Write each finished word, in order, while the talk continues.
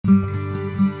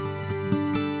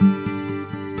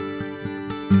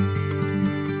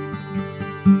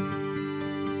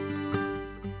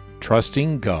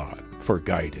Trusting God for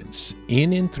guidance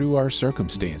in and through our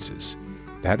circumstances.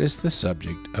 That is the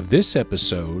subject of this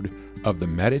episode of the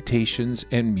Meditations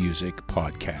and Music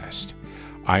podcast.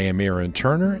 I am Aaron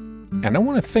Turner, and I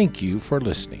want to thank you for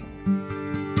listening.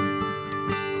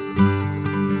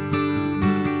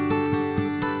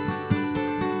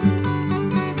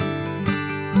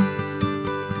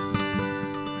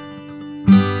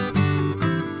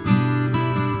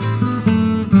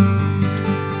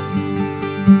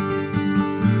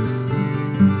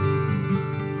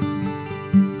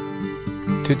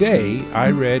 Today,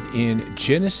 I read in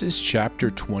Genesis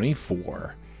chapter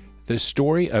 24, the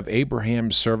story of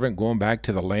Abraham's servant going back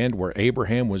to the land where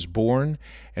Abraham was born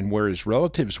and where his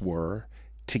relatives were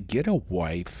to get a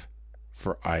wife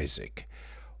for Isaac.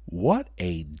 What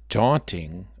a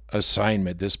daunting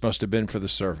assignment this must have been for the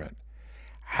servant.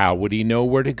 How would he know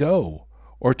where to go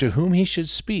or to whom he should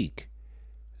speak?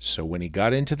 So when he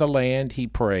got into the land, he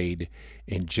prayed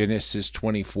in Genesis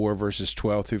 24, verses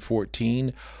 12 through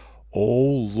 14, O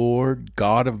Lord,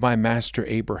 God of my master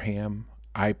Abraham,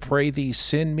 I pray thee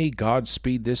send me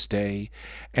Godspeed this day,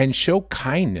 and show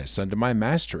kindness unto my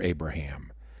master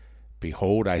Abraham.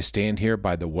 Behold, I stand here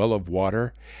by the well of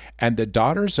water, and the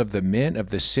daughters of the men of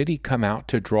the city come out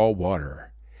to draw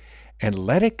water. And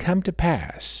let it come to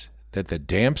pass that the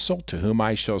damsel to whom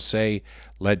I shall say,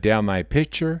 Let down thy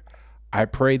pitcher, I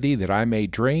pray thee that I may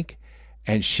drink,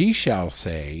 and she shall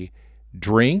say,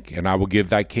 Drink, and I will give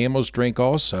thy camels drink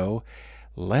also.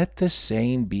 Let the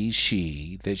same be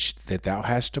she that thou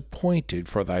hast appointed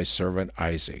for thy servant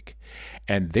Isaac,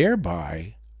 and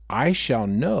thereby I shall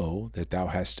know that thou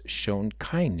hast shown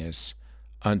kindness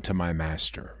unto my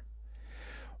master.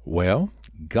 Well,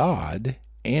 God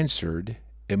answered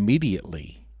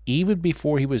immediately, even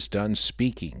before he was done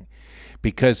speaking,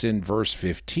 because in verse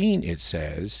 15 it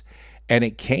says, And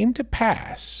it came to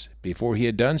pass, before he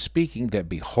had done speaking, that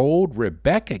behold,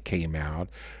 Rebekah came out,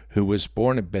 who was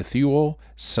born of Bethuel,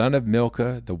 son of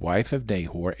Milcah, the wife of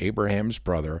Nahor, Abraham's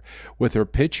brother, with her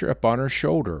pitcher upon her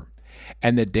shoulder.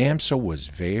 And the damsel was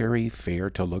very fair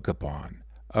to look upon,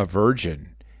 a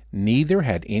virgin, neither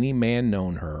had any man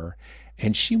known her.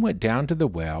 And she went down to the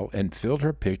well, and filled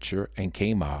her pitcher, and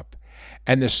came up.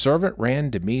 And the servant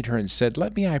ran to meet her, and said,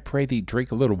 Let me, I pray thee,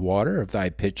 drink a little water of thy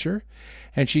pitcher.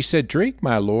 And she said, Drink,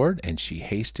 my lord. And she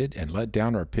hasted, and let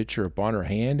down her pitcher upon her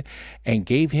hand, and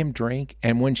gave him drink.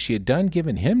 And when she had done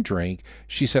giving him drink,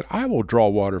 she said, I will draw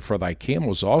water for thy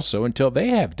camels also, until they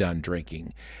have done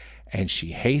drinking. And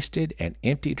she hasted, and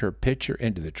emptied her pitcher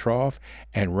into the trough,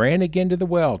 and ran again to the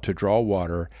well to draw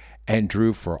water, and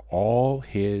drew for all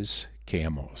his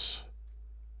camels.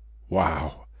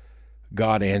 Wow.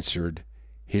 God answered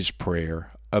his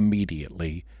prayer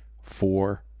immediately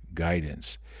for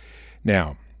guidance.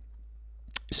 Now,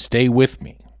 stay with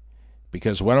me,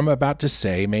 because what I'm about to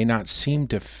say may not seem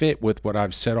to fit with what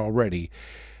I've said already,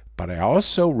 but I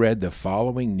also read the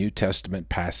following New Testament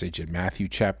passage in Matthew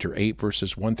chapter 8,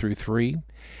 verses 1 through 3.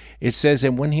 It says,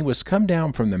 And when he was come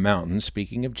down from the mountain,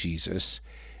 speaking of Jesus,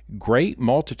 great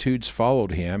multitudes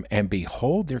followed him, and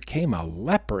behold, there came a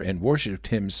leper and worshipped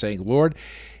him, saying, Lord,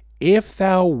 if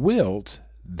thou wilt,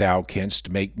 thou canst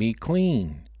make me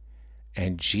clean.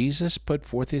 And Jesus put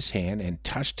forth his hand and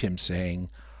touched him,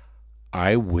 saying,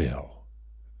 I will,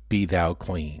 be thou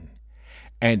clean.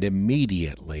 And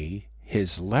immediately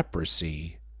his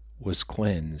leprosy was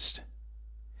cleansed.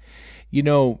 You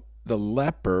know, the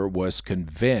leper was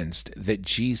convinced that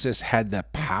Jesus had the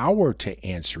power to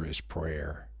answer his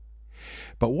prayer.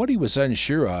 But what he was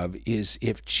unsure of is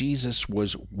if Jesus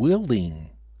was willing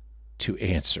to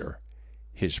answer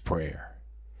his prayer.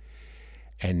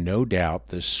 And no doubt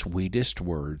the sweetest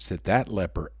words that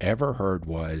leper ever heard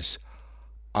was,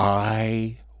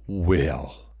 I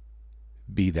will,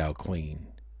 be thou clean.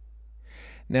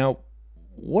 Now,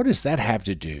 what does that have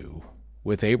to do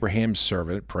with Abraham's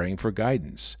servant praying for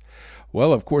guidance?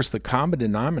 Well, of course, the common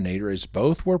denominator is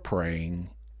both were praying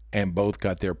and both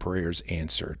got their prayers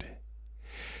answered.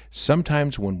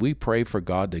 Sometimes when we pray for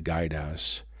God to guide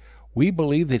us, we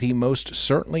believe that he most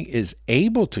certainly is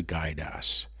able to guide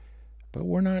us, but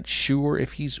we're not sure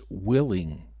if he's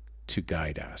willing to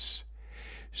guide us.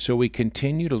 So we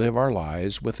continue to live our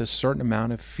lives with a certain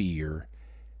amount of fear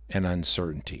and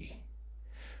uncertainty.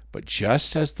 But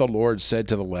just as the Lord said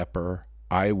to the leper,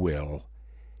 I will,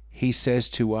 he says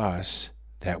to us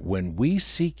that when we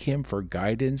seek him for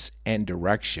guidance and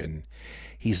direction,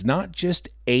 he's not just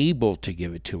able to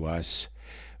give it to us,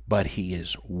 but he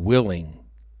is willing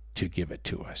to give it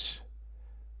to us.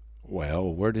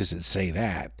 Well, where does it say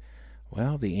that?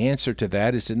 Well, the answer to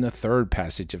that is in the third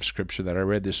passage of Scripture that I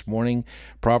read this morning.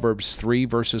 Proverbs 3,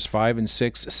 verses 5 and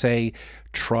 6 say,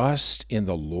 "Trust in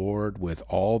the Lord with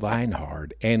all thine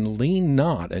heart, and lean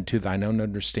not unto thine own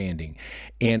understanding.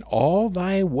 In all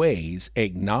thy ways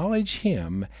acknowledge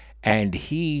him, and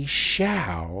he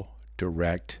shall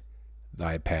direct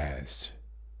thy paths."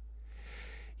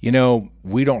 You know,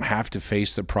 we don't have to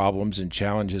face the problems and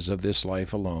challenges of this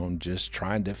life alone, just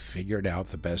trying to figure it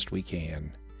out the best we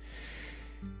can.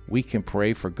 We can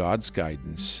pray for God's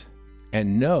guidance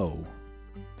and know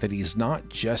that He's not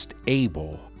just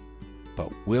able,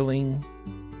 but willing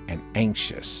and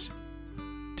anxious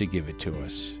to give it to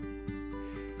us.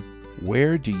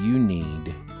 Where do you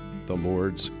need the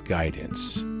Lord's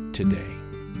guidance today?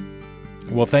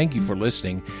 Well, thank you for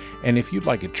listening. And if you'd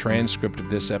like a transcript of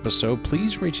this episode,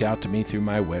 please reach out to me through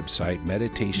my website,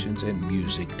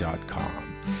 meditationsandmusic.com.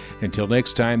 Until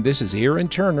next time, this is Aaron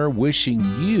Turner wishing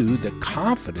you the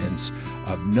confidence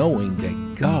of knowing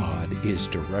that God is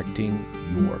directing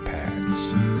your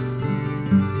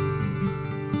paths.